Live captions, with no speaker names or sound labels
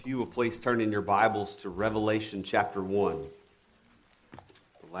If you will please turn in your Bibles to Revelation chapter 1.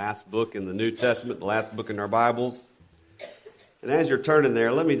 The last book in the New Testament, the last book in our Bibles. And as you're turning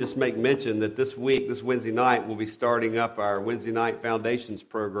there, let me just make mention that this week, this Wednesday night, we'll be starting up our Wednesday night Foundations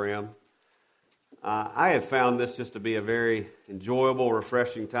program. I have found this just to be a very enjoyable,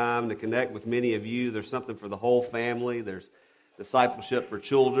 refreshing time to connect with many of you. There's something for the whole family. There's discipleship for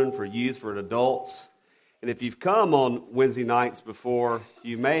children, for youth, for adults. And if you've come on Wednesday nights before,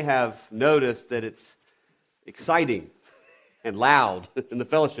 you may have noticed that it's exciting and loud in the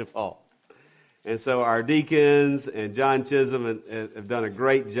fellowship hall. And so our deacons and John Chisholm have done a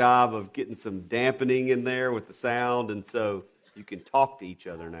great job of getting some dampening in there with the sound, and so you can talk to each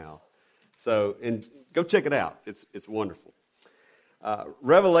other now. So, and go check it out. It's wonderful.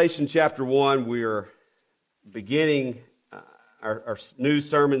 Revelation chapter 1, we're beginning our new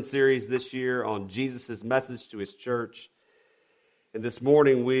sermon series this year on Jesus' message to his church. And this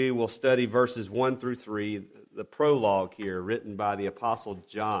morning we will study verses 1 through 3, the prologue here written by the Apostle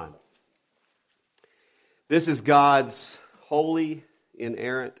John. This is God's holy,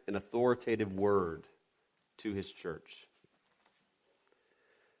 inerrant, and authoritative word to his church.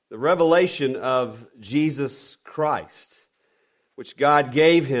 The revelation of Jesus Christ, which God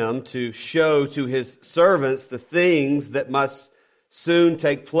gave him to show to his servants the things that must soon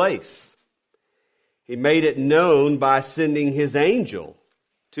take place. He made it known by sending his angel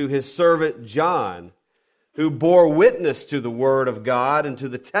to his servant John, who bore witness to the word of God and to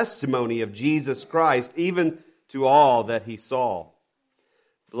the testimony of Jesus Christ, even to all that he saw.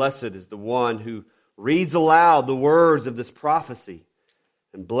 Blessed is the one who reads aloud the words of this prophecy,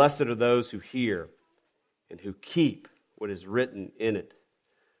 and blessed are those who hear and who keep what is written in it,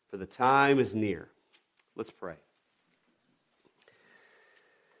 for the time is near. Let's pray.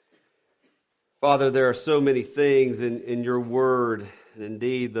 Father, there are so many things in your word, and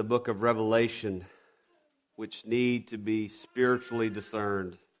indeed the book of Revelation, which need to be spiritually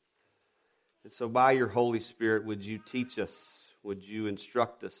discerned. And so by your Holy Spirit, would you teach us? Would you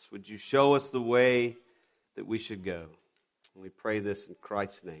instruct us? Would you show us the way that we should go? And we pray this in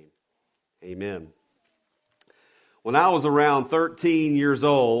Christ's name. Amen. When I was around 13 years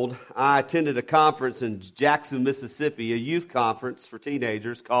old, I attended a conference in Jackson, Mississippi, a youth conference for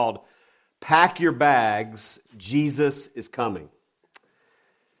teenagers called Pack Your Bags, Jesus is Coming.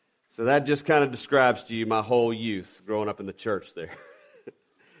 So that just kind of describes to you my whole youth growing up in the church there.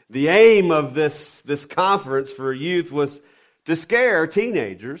 The aim of this conference for youth was to scare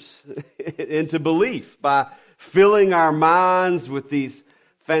teenagers into belief by filling our minds with these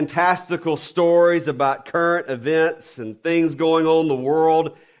fantastical stories about current events and things going on in the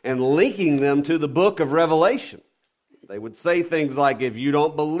world and linking them to the book of Revelation. They would say things like, if you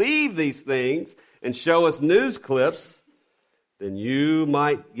don't believe these things and show us news clips, then you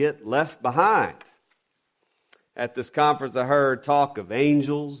might get left behind. At this conference, I heard talk of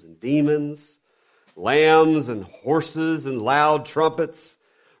angels and demons, lambs and horses and loud trumpets,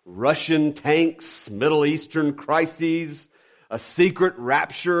 Russian tanks, Middle Eastern crises, a secret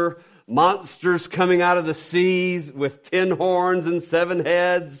rapture, monsters coming out of the seas with 10 horns and 7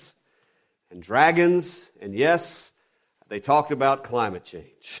 heads, and dragons, and yes, they talked about climate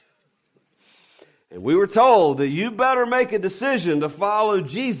change. And we were told that you better make a decision to follow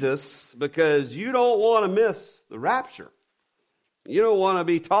Jesus because you don't want to miss the rapture. You don't want to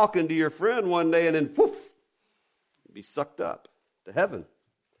be talking to your friend one day and then poof, be sucked up to heaven.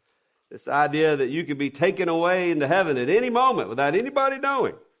 This idea that you could be taken away into heaven at any moment without anybody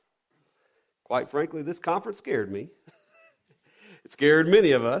knowing. Quite frankly, this conference scared me. It scared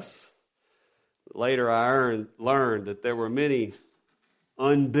many of us. Later, I learned that there were many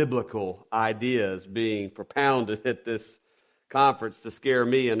unbiblical ideas being propounded at this conference to scare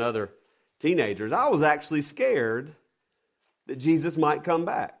me and other teenagers. I was actually scared that Jesus might come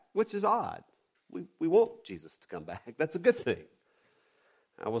back, which is odd. We want Jesus to come back. That's a good thing.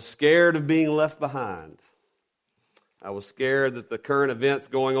 I was scared of being left behind. I was scared that the current events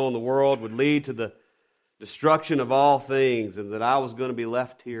going on in the world would lead to the destruction of all things and that I was going to be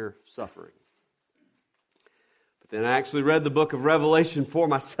left here suffering. Then I actually read the book of Revelation for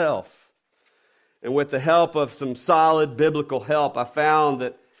myself. And with the help of some solid biblical help, I found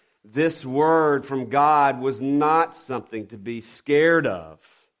that this word from God was not something to be scared of.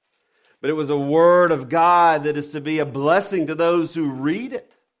 But it was a word of God that is to be a blessing to those who read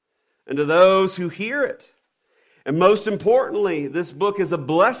it and to those who hear it. And most importantly, this book is a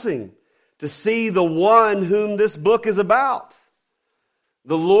blessing to see the one whom this book is about.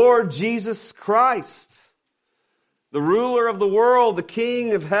 The Lord Jesus Christ. The ruler of the world, the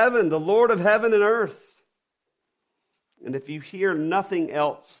King of heaven, the Lord of heaven and earth. And if you hear nothing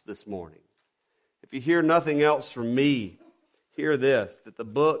else this morning, if you hear nothing else from me, hear this, that the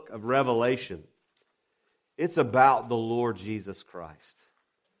book of Revelation, it's about the Lord Jesus Christ.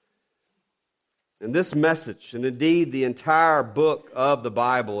 And this message, and indeed the entire book of the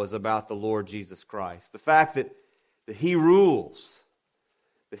Bible, is about the Lord Jesus Christ. The fact that He rules,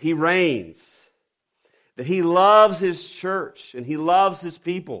 that He reigns, that He loves His church and He loves His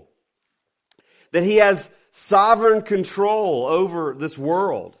people, that He has sovereign control over this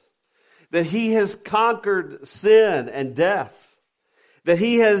world, that He has conquered sin and death, that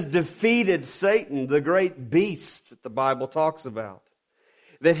He has defeated Satan, the great beast that the Bible talks about,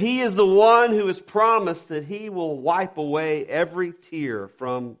 that He is the one who has promised that He will wipe away every tear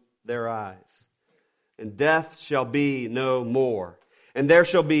from their eyes, and death shall be no more, and there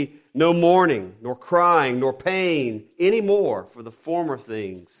shall be no mourning, nor crying, nor pain any more, for the former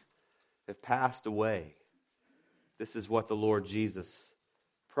things have passed away. This is what the Lord Jesus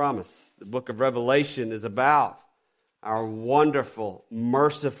promised. The book of Revelation is about our wonderful,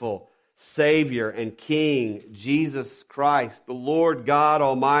 merciful Savior and King, Jesus Christ, the Lord God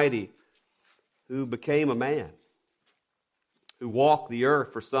Almighty, who became a man, who walked the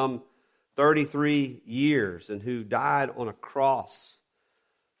earth for some 33 years, and who died on a cross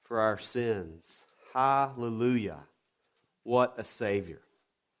for our sins. Hallelujah. What a Savior.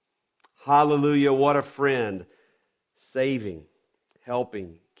 Hallelujah. What a friend. Saving,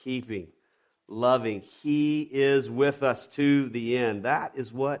 helping, keeping, loving. He is with us to the end. That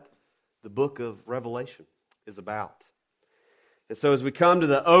is what the book of Revelation is about. And so as we come to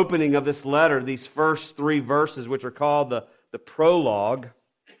the opening of this letter, these first 3 verses, which are called the prologue,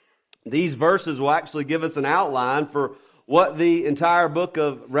 these verses will actually give us an outline for what the entire book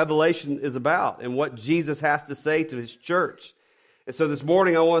of Revelation is about and what Jesus has to say to His church. And so this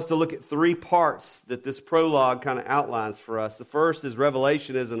morning I want us to look at 3 parts that this prologue kind of outlines for us. The first is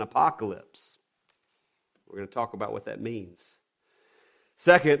Revelation is an apocalypse. We're going to talk about what that means.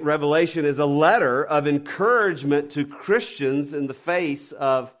 Second, Revelation is a letter of encouragement to Christians in the face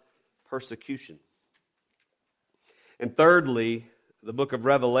of persecution. And thirdly, the book of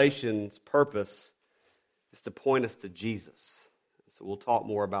Revelation's purpose is to point us to Jesus. So we'll talk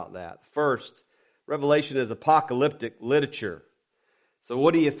more about that. First, Revelation is apocalyptic literature. So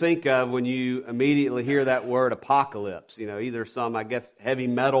what do you think of when you immediately hear that word apocalypse? You know, either some, I guess, heavy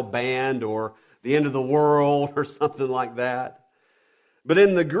metal band or the end of the world or something like that. But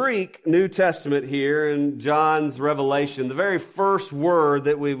in the Greek New Testament here, in John's Revelation, the very first word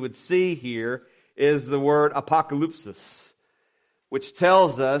that we would see here is the word apocalypsis, which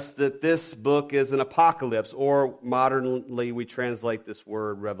tells us that this book is an apocalypse, or modernly we translate this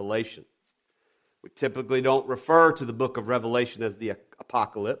word revelation. We typically don't refer to the book of Revelation as the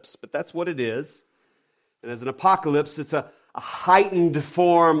apocalypse, but that's what it is. And as an apocalypse, it's a heightened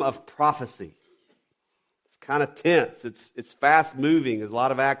form of prophecy. Kind of tense. It's fast moving. There's a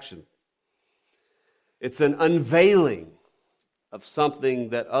lot of action. It's an unveiling of something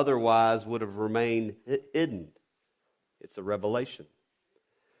that otherwise would have remained hidden. It's a revelation.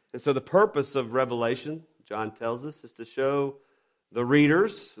 And so the purpose of Revelation, John tells us, is to show the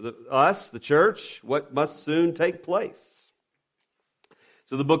readers, us, the church, what must soon take place.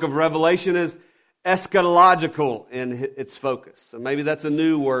 So the book of Revelation is eschatological in its focus. So maybe that's a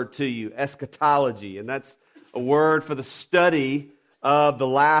new word to you, eschatology, and that's a word for the study of the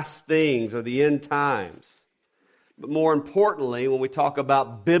last things or the end times. But more importantly, when we talk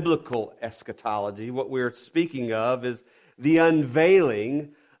about biblical eschatology, what we're speaking of is the unveiling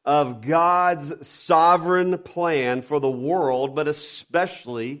of God's sovereign plan for the world, but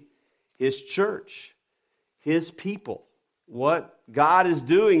especially His church, His people, what God is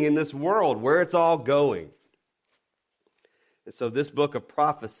doing in this world, where it's all going. And so this book of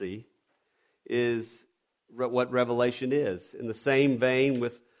prophecy is what Revelation is, in the same vein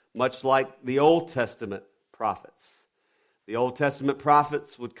with much like the Old Testament prophets. The Old Testament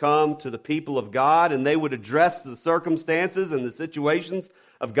prophets would come to the people of God and they would address the circumstances and the situations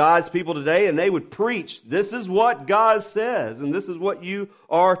of God's people today, and they would preach, this is what God says and this is what you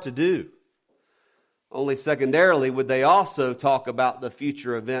are to do. Only secondarily would they also talk about the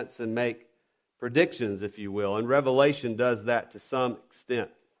future events and make predictions, if you will, and Revelation does that to some extent.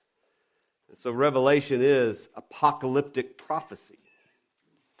 So Revelation is apocalyptic prophecy.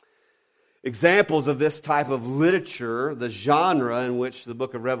 Examples of this type of literature, the genre in which the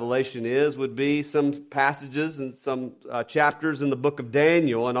book of Revelation is, would be some passages and some chapters in the book of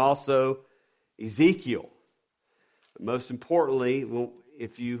Daniel and also Ezekiel. But most importantly,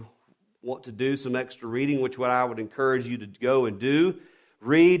 if you want to do some extra reading, which what I would encourage you to go and do,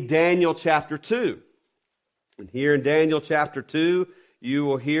 read Daniel chapter 2. And here in Daniel chapter 2, you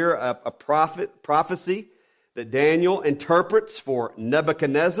will hear a prophecy that Daniel interprets for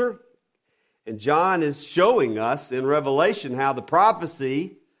Nebuchadnezzar. And John is showing us in Revelation how the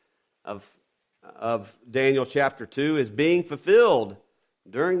prophecy of Daniel chapter 2 is being fulfilled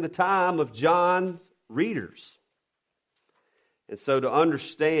during the time of John's readers. And so to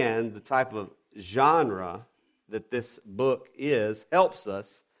understand the type of genre that this book is helps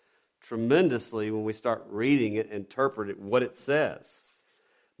us tremendously when we start reading it and interpret what it says.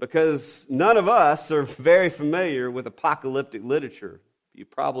 Because none of us are very familiar with apocalyptic literature. You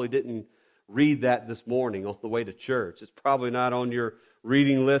probably didn't read that this morning on the way to church. It's probably not on your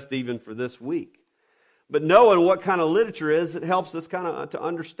reading list even for this week. But knowing what kind of literature is, it helps us kind of to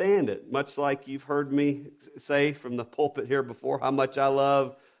understand it. Much like you've heard me say from the pulpit here before how much I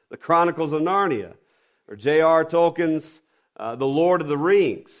love the Chronicles of Narnia or J.R. Tolkien's The Lord of the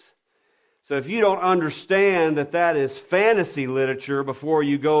Rings. So if you don't understand that that is fantasy literature before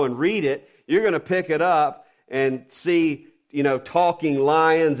you go and read it, you're going to pick it up and see, talking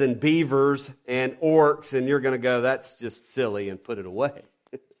lions and beavers and orcs, and you're going to go, that's just silly, and put it away.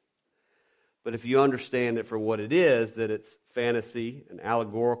 But if you understand it for what it is, that it's fantasy and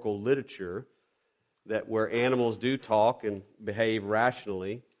allegorical literature, that where animals do talk and behave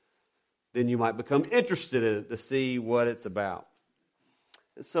rationally, then you might become interested in it to see what it's about.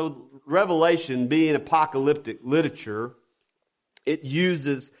 And so Revelation, being apocalyptic literature, it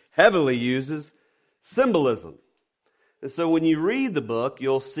heavily uses symbolism. And so when you read the book,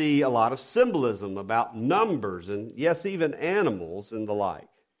 you'll see a lot of symbolism about numbers and, yes, even animals and the like.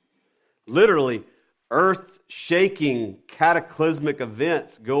 Literally, earth-shaking, cataclysmic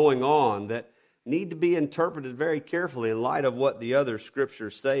events going on that need to be interpreted very carefully in light of what the other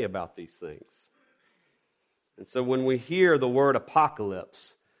scriptures say about these things. And so when we hear the word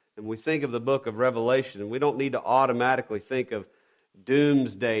apocalypse and we think of the book of Revelation, we don't need to automatically think of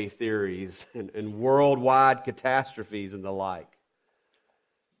doomsday theories and worldwide catastrophes and the like.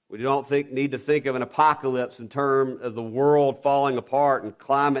 We don't need to think of an apocalypse in terms of the world falling apart and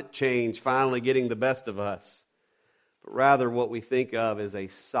climate change finally getting the best of us. But rather what we think of is a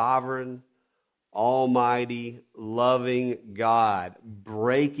sovereign, almighty, loving God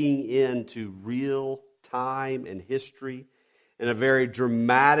breaking into real time and history in a very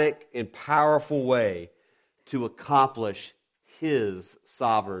dramatic and powerful way to accomplish His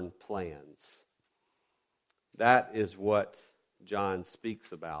sovereign plans. That is what John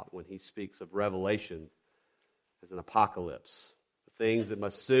speaks about when he speaks of Revelation as an apocalypse, things that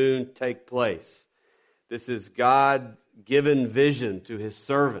must soon take place. This is God's given vision to His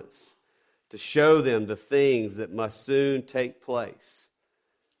servants to show them the things that must soon take place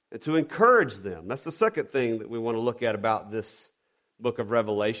and to encourage them. That's the second thing that we want to look at about this book of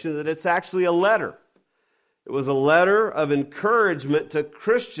Revelation, that it's actually a letter. It was a letter of encouragement to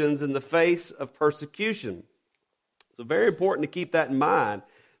Christians in the face of persecution. So very important to keep that in mind.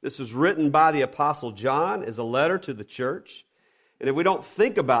 This was written by the Apostle John as a letter to the church. And if we don't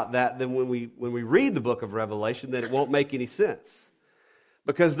think about that, then when we read the book of Revelation, then it won't make any sense.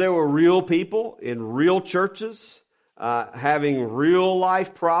 Because there were real people in real churches having real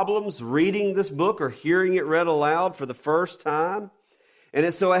life problems reading this book or hearing it read aloud for the first time.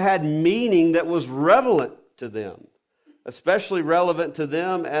 And so it had meaning that was relevant to them, especially relevant to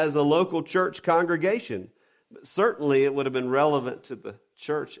them as a local church congregation. But certainly it would have been relevant to the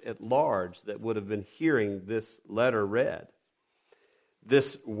church at large that would have been hearing this letter read.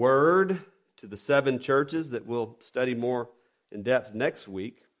 This word to the 7 churches that we'll study more in depth next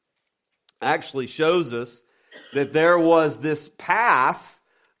week actually shows us that there was this path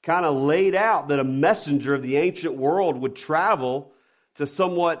kind of laid out that a messenger of the ancient world would travel to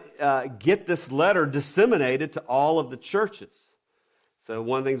somewhat get this letter disseminated to all of the churches. So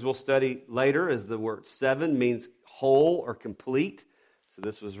one of the things we'll study later is the word 7 means whole or complete. So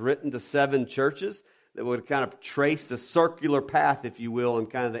this was written to 7 churches that would kind of trace the circular path, if you will, in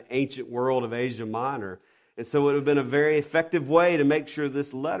kind of the ancient world of Asia Minor. And so it would have been a very effective way to make sure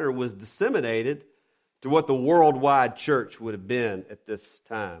this letter was disseminated to what the worldwide church would have been at this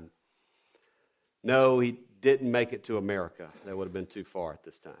time. No, he didn't make it to America. That would have been too far at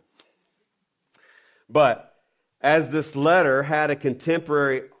this time. But as this letter had a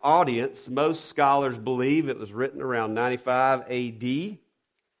contemporary audience, most scholars believe it was written around 95 A.D.,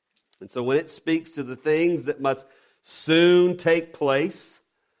 and so when it speaks to the things that must soon take place,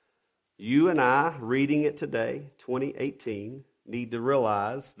 you and I, reading it today, 2018, need to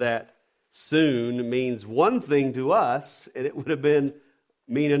realize that soon means one thing to us, and it would have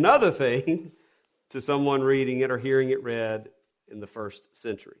mean another thing to someone reading it or hearing it read in the first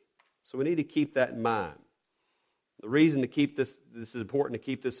century. So we need to keep that in mind. The reason to keep this is important to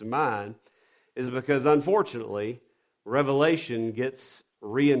keep this in mind, is because unfortunately, Revelation gets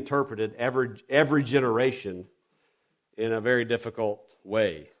reinterpreted every generation in a very difficult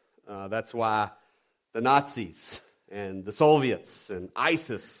way. That's why the Nazis and the Soviets and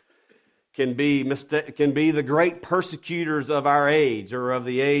ISIS can be the great persecutors of our age or of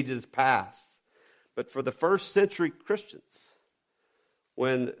the ages past. But for the first century Christians,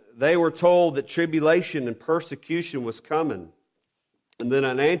 when they were told that tribulation and persecution was coming, and then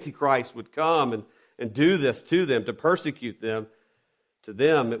an antichrist would come and do this to them, to persecute them, to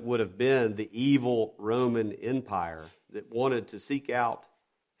them it would have been the evil Roman Empire that wanted to seek out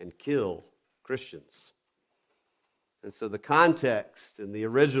and kill Christians. And so the context and the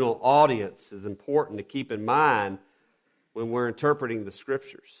original audience is important to keep in mind when we're interpreting the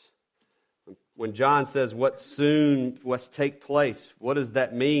Scriptures. When John says what soon must take place, what does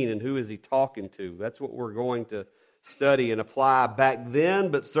that mean and who is he talking to? That's what we're going to study and apply back then,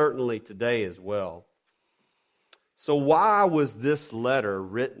 but certainly today as well. So why was this letter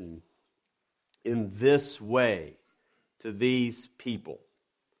written in this way to these people?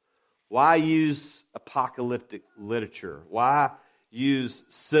 Why use apocalyptic literature? Why use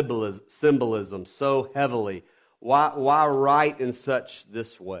symbolism so heavily? Why write in such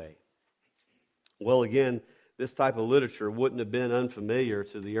this way? Well, again, this type of literature wouldn't have been unfamiliar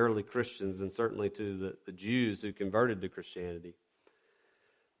to the early Christians and certainly to the Jews who converted to Christianity.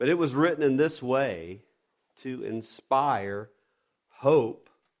 But it was written in this way to inspire hope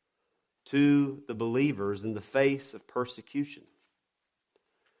to the believers in the face of persecution.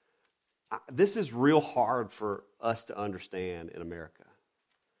 This is real hard for us to understand in America.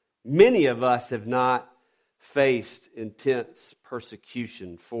 Many of us have not faced intense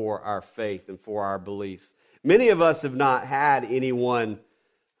persecution for our faith and for our belief. Many of us have not had anyone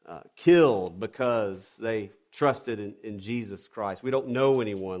killed because they trusted in Jesus Christ. We don't know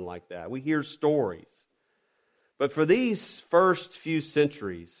anyone like that. We hear stories. But for these first few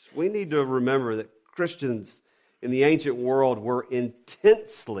centuries, we need to remember that Christians in the ancient world were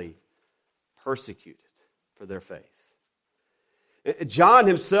intensely persecuted for their faith. John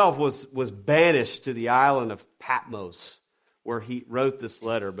himself was banished to the island of Patmos, where he wrote this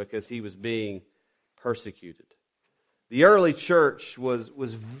letter because he was being persecuted. The early church was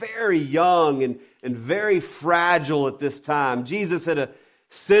very young and very fragile at this time. Jesus had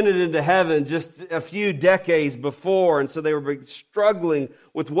ascended into heaven just a few decades before, and so they were struggling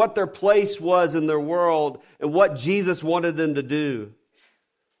with what their place was in their world and what Jesus wanted them to do.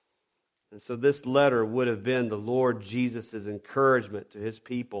 And so this letter would have been the Lord Jesus' encouragement to his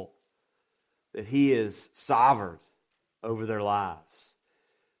people that he is sovereign over their lives,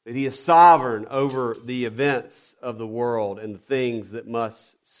 that he is sovereign over the events of the world and the things that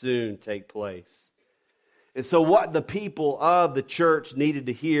must soon take place. And so what the people of the church needed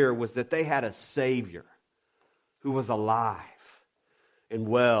to hear was that they had a Savior who was alive and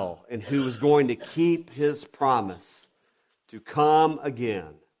well and who was going to keep his promise to come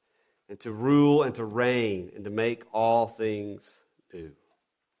again and to rule and to reign and to make all things new.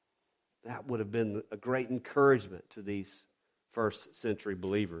 That would have been a great encouragement to these first century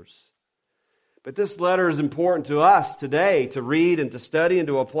believers. But this letter is important to us today to read and to study and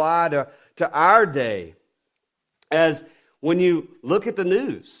to apply to our day. As when you look at the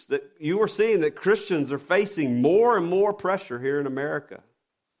news, that you are seeing that Christians are facing more and more pressure here in America,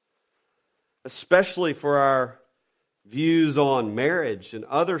 especially for our views on marriage and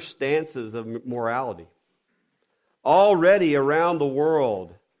other stances of morality. Already around the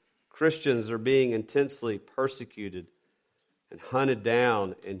world, Christians are being intensely persecuted and hunted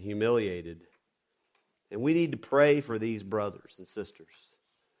down and humiliated. And we need to pray for these brothers and sisters.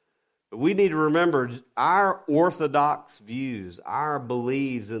 But we need to remember our orthodox views, our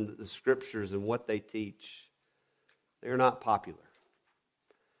beliefs in the Scriptures and what they teach. They're not popular.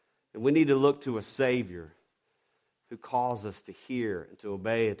 And we need to look to a Savior who calls us to hear and to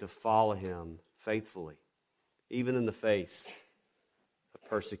obey and to follow him faithfully, even in the face of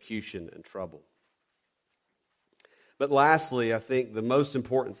persecution and trouble. But lastly, I think the most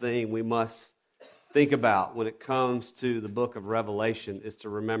important thing we must think about when it comes to the book of Revelation is to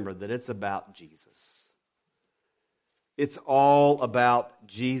remember that it's about Jesus. It's all about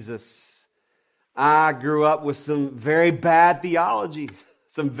Jesus. I grew up with some very bad theology,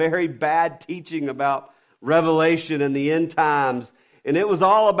 some very bad teaching about Revelation and the end times, and it was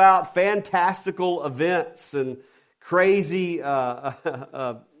all about fantastical events and crazy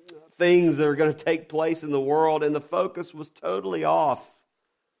things that are going to take place in the world, and the focus was totally off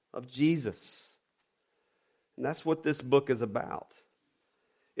of Jesus. And that's what this book is about.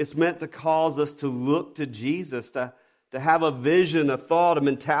 It's meant to cause us to look to Jesus, to have a vision, a thought, a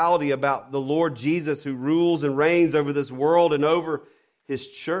mentality about the Lord Jesus who rules and reigns over this world and over His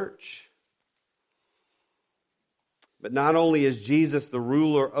church. But not only is Jesus the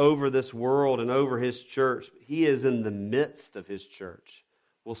ruler over this world and over His church, He is in the midst of His church.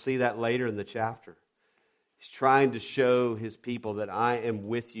 We'll see that later in the chapter. He's trying to show His people that I am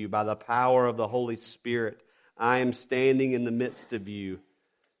with you by the power of the Holy Spirit. I am standing in the midst of you,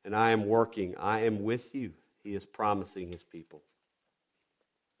 and I am working. I am with you, He is promising His people.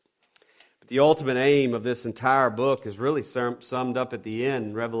 But the ultimate aim of this entire book is really summed up at the end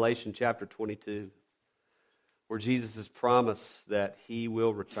in Revelation chapter 22, where Jesus has promised that He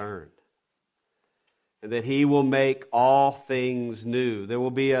will return and that He will make all things new. There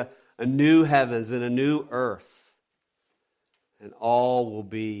will be a new heavens and a new earth, and all will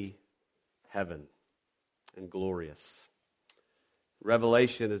be heaven and glorious.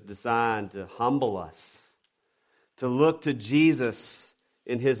 Revelation is designed to humble us, to look to Jesus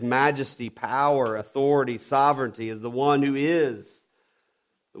in His majesty, power, authority, sovereignty as the one who is,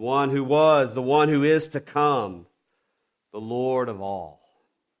 the one who was, the one who is to come, the Lord of all.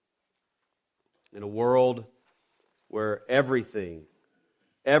 In a world where everything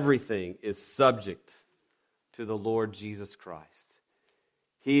is subject to the Lord Jesus Christ.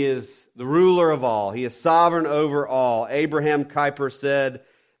 He is the ruler of all. He is sovereign over all. Abraham Kuyper said,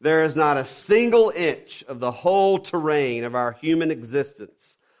 "There is not a single inch of the whole terrain of our human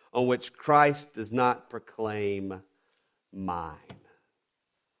existence on which Christ does not proclaim mine."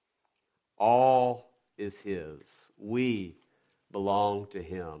 All is His. We belong to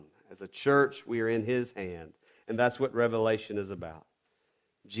Him. As a church, we are in His hand. And that's what Revelation is about.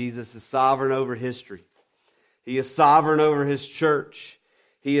 Jesus is sovereign over history. He is sovereign over His church.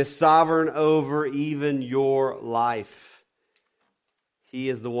 He is sovereign over even your life. He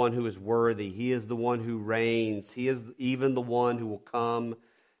is the one who is worthy. He is the one who reigns. He is even the one who will come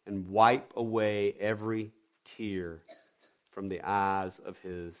and wipe away every tear from the eyes of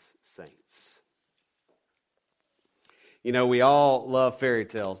His saints. You know, we all love fairy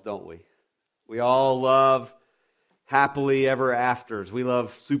tales, don't we? We all love happily ever afters. We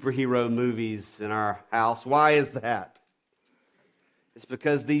love superhero movies in our house. Why is that? It's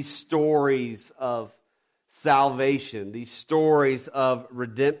because these stories of salvation, these stories of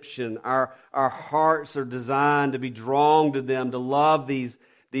redemption, our hearts are designed to be drawn to them, to love these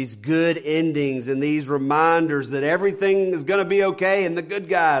good endings and these reminders that everything is going to be okay and the good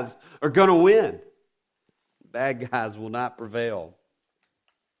guys are going to win. Bad guys will not prevail.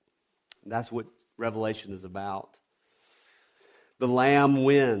 And that's what Revelation is about. The Lamb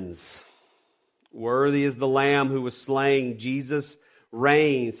wins. Worthy is the Lamb who was slain. Jesus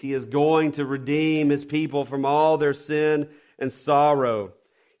reigns. He is going to redeem His people from all their sin and sorrow.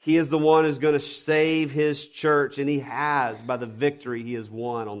 He is the one who's going to save His church, and He has by the victory He has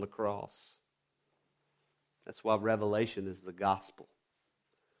won on the cross. That's why Revelation is the gospel.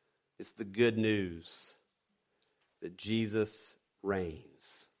 It's the good news that Jesus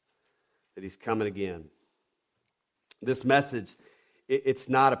reigns, that He's coming again. This message, it's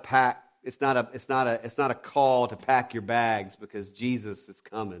not a call to pack your bags because Jesus is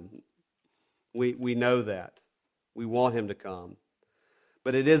coming. We know that. We want Him to come.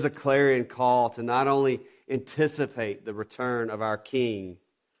 But it is a clarion call to not only anticipate the return of our King,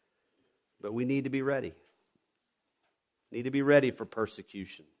 but we need to be ready. Need to be ready for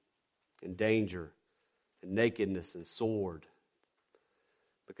persecution and danger and nakedness and sword.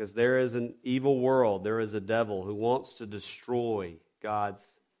 Because there is an evil world, there is a devil who wants to destroy God's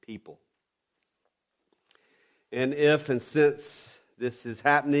people. And if and since this is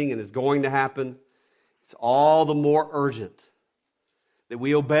happening and is going to happen, it's all the more urgent that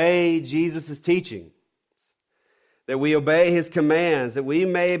we obey Jesus' teaching, that we obey His commands, that we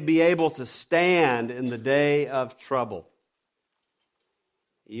may be able to stand in the day of trouble.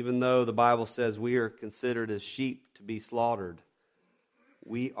 Even though the Bible says we are considered as sheep to be slaughtered,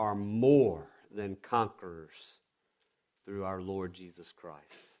 we are more than conquerors through our Lord Jesus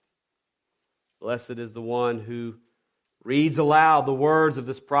Christ. Blessed is the one who reads aloud the words of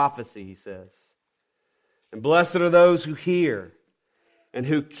this prophecy, he says. And blessed are those who hear and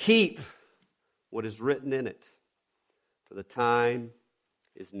who keep what is written in it, for the time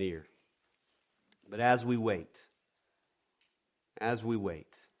is near. But as we wait, as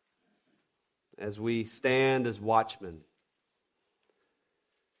we stand as watchmen,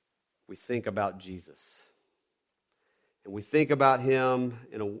 we think about Jesus. And we think about Him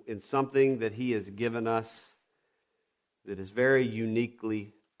in something that He has given us that is very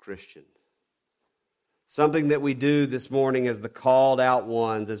uniquely Christian. Something that we do this morning as the called out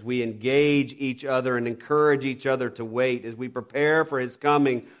ones, as we engage each other and encourage each other to wait, as we prepare for His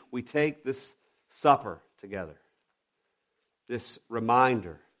coming, we take this supper together. This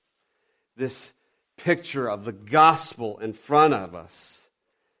reminder, this picture of the gospel in front of us,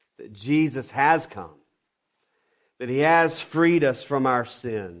 that Jesus has come, that He has freed us from our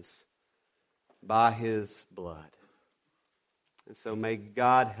sins by His blood. And so may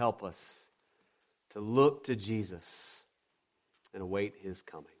God help us to look to Jesus and await His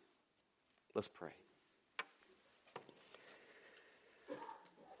coming. Let's pray.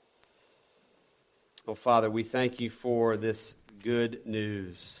 Oh, Father, we thank You for this good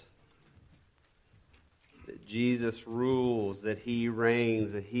news. That Jesus rules, that He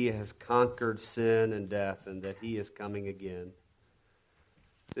reigns, that He has conquered sin and death, and that He is coming again.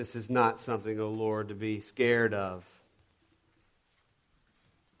 This is not something, oh Lord, to be scared of.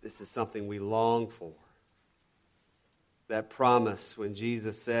 This is something we long for. That promise when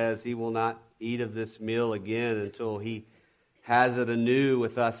Jesus says He will not eat of this meal again until He has it anew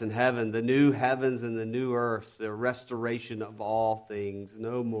with us in heaven, the new heavens and the new earth, the restoration of all things,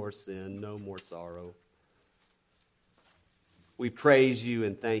 no more sin, no more sorrow. We praise You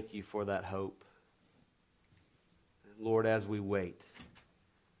and thank You for that hope. And Lord, as we wait,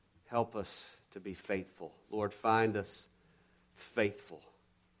 help us to be faithful. Lord, find us faithful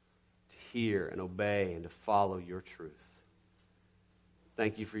to hear and obey and to follow Your truth.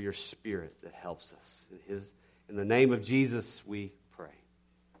 Thank You for Your Spirit that helps us. In the name of Jesus we pray.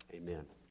 Amen.